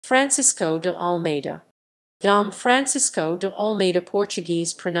Francisco de Almeida. Dom Francisco de Almeida,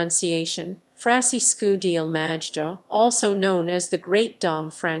 Portuguese pronunciation, Francisco de Almeida, also known as the Great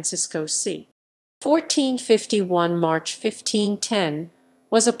Dom Francisco c. 1451 March 1510,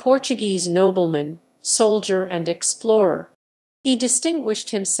 was a Portuguese nobleman, soldier, and explorer. He distinguished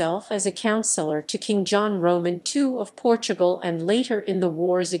himself as a counsellor to King John Roman II of Portugal and later in the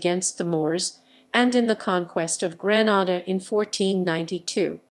wars against the Moors and in the conquest of Granada in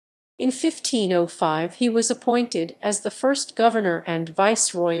 1492. In 1505 he was appointed as the first governor and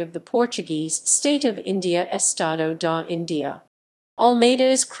viceroy of the Portuguese State of India, Estado da Índia. Almeida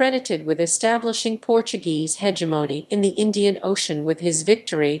is credited with establishing Portuguese hegemony in the Indian Ocean with his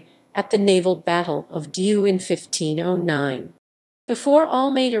victory at the naval Battle of Diu in 1509. Before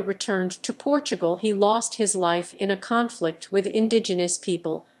Almeida returned to Portugal, he lost his life in a conflict with indigenous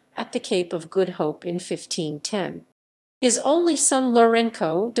people at the Cape of Good Hope in 1510. His only son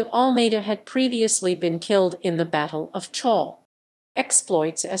Lourenço de Almeida had previously been killed in the Battle of Chaul.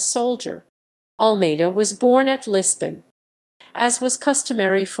 Exploits as soldier. Almeida was born at Lisbon. As was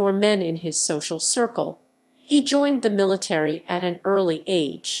customary for men in his social circle, he joined the military at an early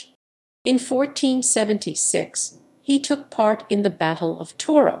age. In 1476, he took part in the Battle of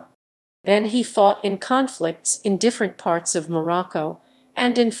Toro. Then he fought in conflicts in different parts of Morocco,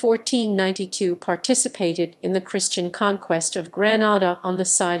 and in 1492 participated in the Christian conquest of Granada on the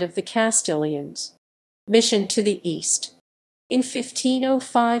side of the Castilians. Mission to the East. In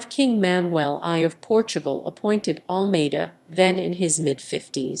 1505 King Manuel I of Portugal appointed Almeida, then in his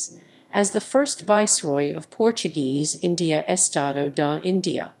mid-50s, as the first viceroy of Portuguese India, Estado da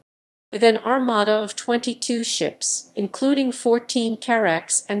Índia. With an armada of 22 ships, including 14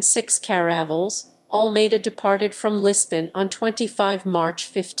 carracks and 6 caravels, Almeida departed from Lisbon on 25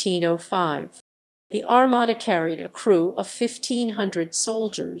 March 1505. The armada carried a crew of 1,500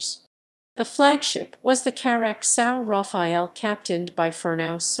 soldiers. The flagship was the carrack São Rafael, captained by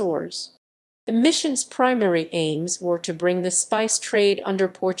Fernão Soares. The mission's primary aims were to bring the spice trade under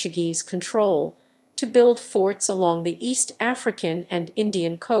Portuguese control, to build forts along the East African and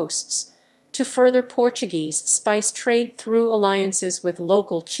Indian coasts, to further Portuguese spice trade through alliances with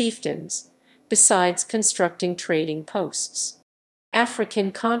local chieftains, besides constructing trading posts.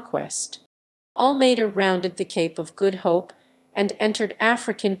 African conquest. Almeida rounded the Cape of Good Hope and entered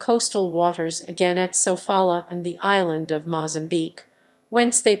African coastal waters again at Sofala and the island of Mozambique,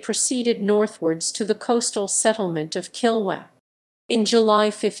 whence they proceeded northwards to the coastal settlement of Kilwa. In July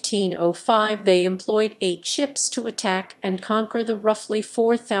 1505 they employed 8 ships to attack and conquer the roughly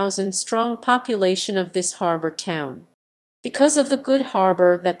 4,000-strong population of this harbour town. Because of the good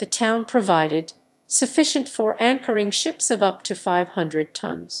harbour that the town provided, sufficient for anchoring ships of up to 500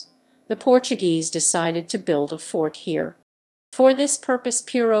 tons, the Portuguese decided to build a fort here. For this purpose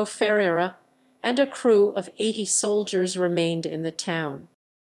Pero Ferreira and a crew of 80 soldiers remained in the town.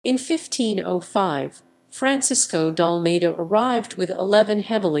 In 1505, Francisco de Almeida arrived with 11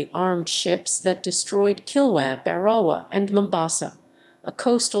 heavily armed ships that destroyed Kilwa, Barawa, and Mombasa, a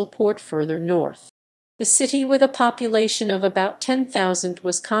coastal port further north. The city, with a population of about 10,000,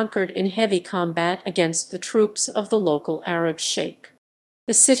 was conquered in heavy combat against the troops of the local Arab sheikh.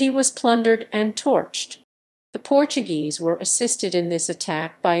 The city was plundered and torched. The Portuguese were assisted in this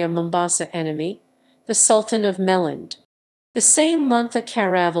attack by a Mombasa enemy, the Sultan of Melinde. The same month a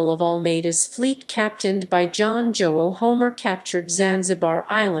caravel of Almeida's fleet, captained by John João Homer, captured Zanzibar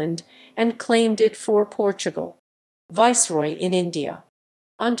Island and claimed it for Portugal. Viceroy in India.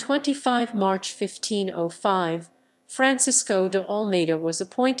 On 25 March 1505, Francisco de Almeida was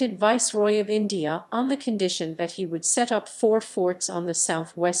appointed Viceroy of India on the condition that he would set up 4 forts on the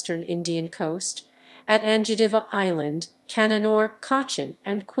southwestern Indian coast, at Anjadiva Island, Cananor, Cochin,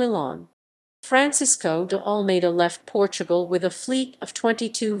 and Quilon. Francisco de Almeida left Portugal with a fleet of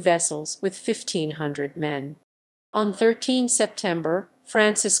 22 vessels with 1,500 men. On 13 September,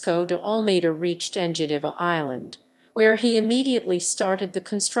 Francisco de Almeida reached Anjadiva Island, where he immediately started the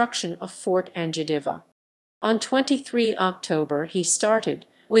construction of Fort Anjadiva. On 23 October he started,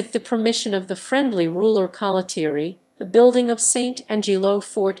 with the permission of the friendly ruler Calatiri, the building of St. Angelo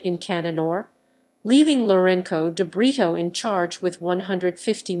Fort in Cananor, leaving Lourenço de Brito in charge with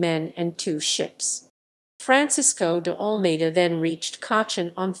 150 men and 2 ships. Francisco de Almeida then reached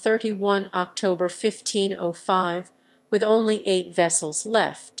Cochin on 31 October 1505, with only 8 vessels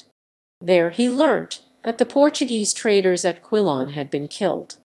left. There he learnt that the Portuguese traders at Quilon had been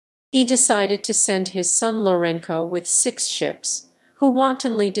killed. He decided to send his son Lourenço with 6 ships, who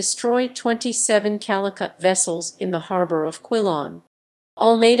wantonly destroyed 27 Calicut vessels in the harbour of Quilon.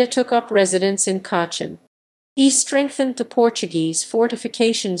 Almeida took up residence in Cochin. He strengthened the Portuguese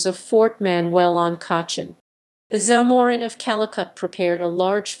fortifications of Fort Manuel on Cochin. The Zamorin of Calicut prepared a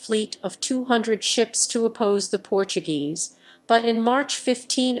large fleet of 200 ships to oppose the Portuguese, but in March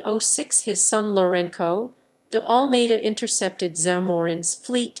 1506 his son Lourenço de Almeida intercepted Zamorin's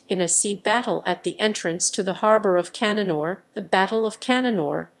fleet in a sea battle at the entrance to the harbour of Cananor, the Battle of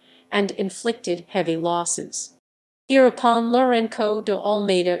Cananor, and inflicted heavy losses. Hereupon Lourenço de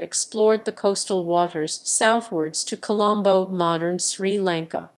Almeida explored the coastal waters southwards to Colombo, modern Sri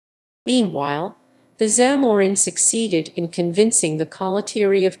Lanka. Meanwhile, the Zamorin succeeded in convincing the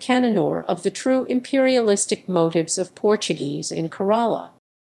Collaterie of Cananor of the true imperialistic motives of Portuguese in Kerala.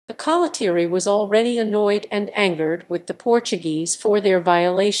 The Collaterie was already annoyed and angered with the Portuguese for their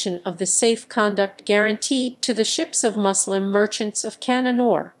violation of the safe conduct guaranteed to the ships of Muslim merchants of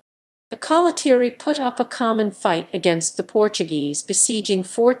Cananor. The Collaterie put up a common fight against the Portuguese besieging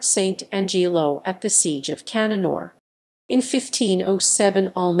Fort St. Angelo at the siege of Cananor. In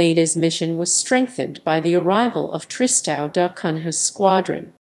 1507 Almeida's mission was strengthened by the arrival of Tristão da Cunha's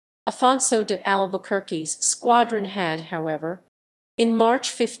squadron. Afonso de Albuquerque's squadron had, however, in March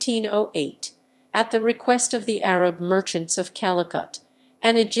 1508, at the request of the Arab merchants of Calicut,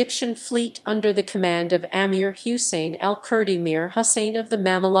 an Egyptian fleet under the command of Amir Hussein al-Kurdi Mir Hussein of the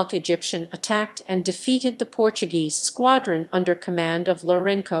Mameluke Egyptian attacked and defeated the Portuguese squadron under command of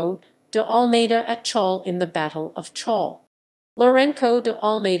Lourenço de Almeida at Chaul in the Battle of Chaul. Lourenço de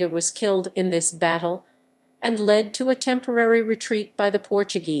Almeida was killed in this battle and led to a temporary retreat by the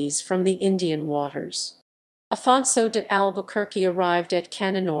Portuguese from the Indian waters. Afonso de Albuquerque arrived at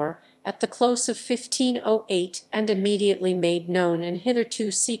Cananor at the close of 1508 and immediately made known an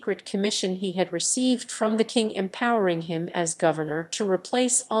hitherto secret commission he had received from the king empowering him as governor to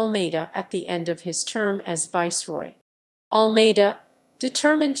replace Almeida at the end of his term as viceroy. Almeida,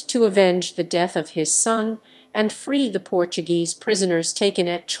 determined to avenge the death of his son and free the Portuguese prisoners taken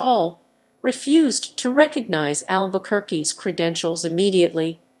at Chaul, refused to recognize Albuquerque's credentials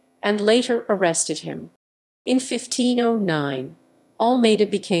immediately and later arrested him. In 1509, Almeida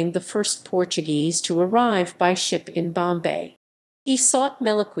became the first Portuguese to arrive by ship in Bombay. He sought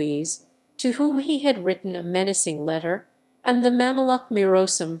Meliquis, to whom he had written a menacing letter, and the Mameluke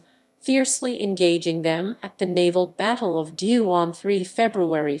Mirosum, fiercely engaging them at the naval Battle of Diu on 3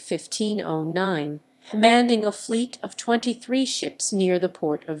 February 1509, commanding a fleet of 23 ships near the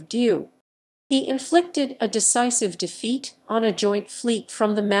port of Diu. He inflicted a decisive defeat on a joint fleet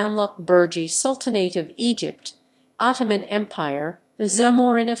from the Mamluk Burji Sultanate of Egypt, Ottoman Empire, the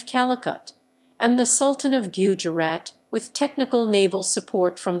Zamorin of Calicut, and the Sultan of Gujarat, with technical naval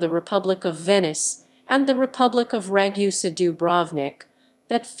support from the Republic of Venice and the Republic of Ragusa Dubrovnik,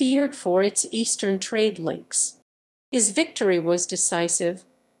 that feared for its eastern trade links. His victory was decisive.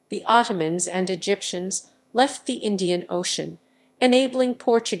 The Ottomans and Egyptians left the Indian Ocean, enabling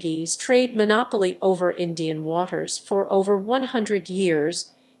Portuguese trade monopoly over Indian waters for over 100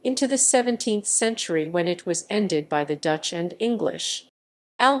 years, into the 17th century when it was ended by the Dutch and English.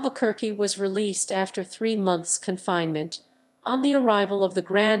 Albuquerque was released after 3 months' confinement on the arrival of the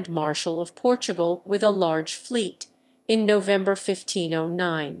Grand Marshal of Portugal with a large fleet in November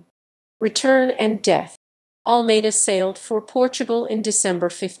 1509. Return and death. Almeida sailed for Portugal in December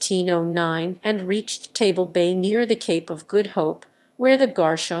 1509 and reached Table Bay near the Cape of Good Hope, where the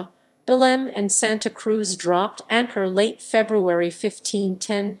Garcia, Belém, and Santa Cruz dropped anchor late February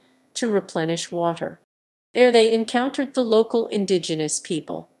 1510 to replenish water. There they encountered the local indigenous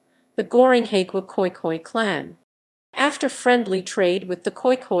people, the Goringhaikwa Khoikhoi clan. After friendly trade with the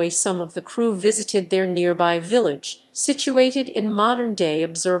Khoikhoi, some of the crew visited their nearby village, situated in modern-day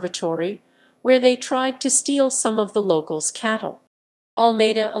Observatory, where they tried to steal some of the locals' cattle.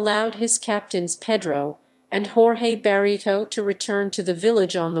 Almeida allowed his captains Pedro and Jorge Barreto to return to the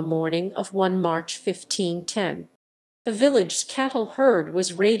village on the morning of 1 March 1510. The village's cattle herd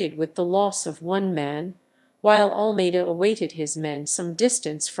was raided with the loss of 1 man, while Almeida awaited his men some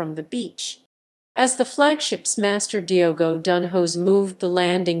distance from the beach. As the flagship's master Diogo Dunhos moved the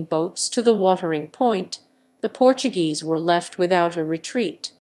landing boats to the watering point, the Portuguese were left without a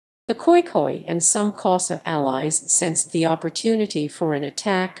retreat. The Khoikhoi and some Xhosa allies sensed the opportunity for an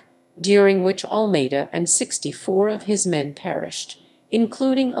attack, during which Almeida and 64 of his men perished,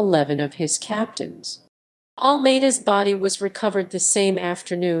 including 11 of his captains. Almeida's body was recovered the same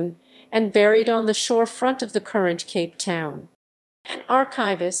afternoon and buried on the shore front of the current Cape Town. An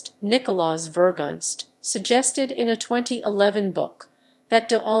archivist, Nicolaas Vergunst, suggested in a 2011 book that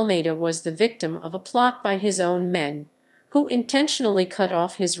de Almeida was the victim of a plot by his own men, who intentionally cut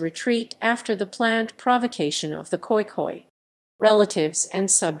off his retreat after the planned provocation of the Khoikhoi. Relatives and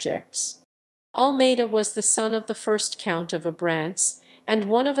subjects. Almeida was the son of the first Count of Abrantes and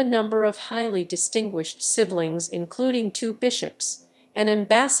one of a number of highly distinguished siblings, including 2 bishops, an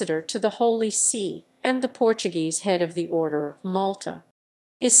ambassador to the Holy See, and the Portuguese head of the Order of Malta.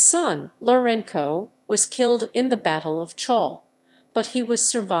 His son, Lourenço, was killed in the Battle of Chaul, but he was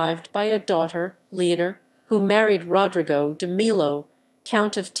survived by a daughter, Leader, who married Rodrigo de Melo,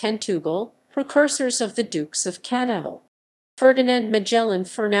 Count of Tentugal, precursors of the Dukes of Cadaval. Ferdinand Magellan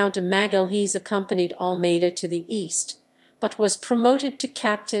Fernão de Magalhães accompanied Almeida to the east, but was promoted to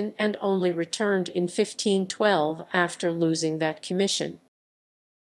captain and only returned in 1512 after losing that commission.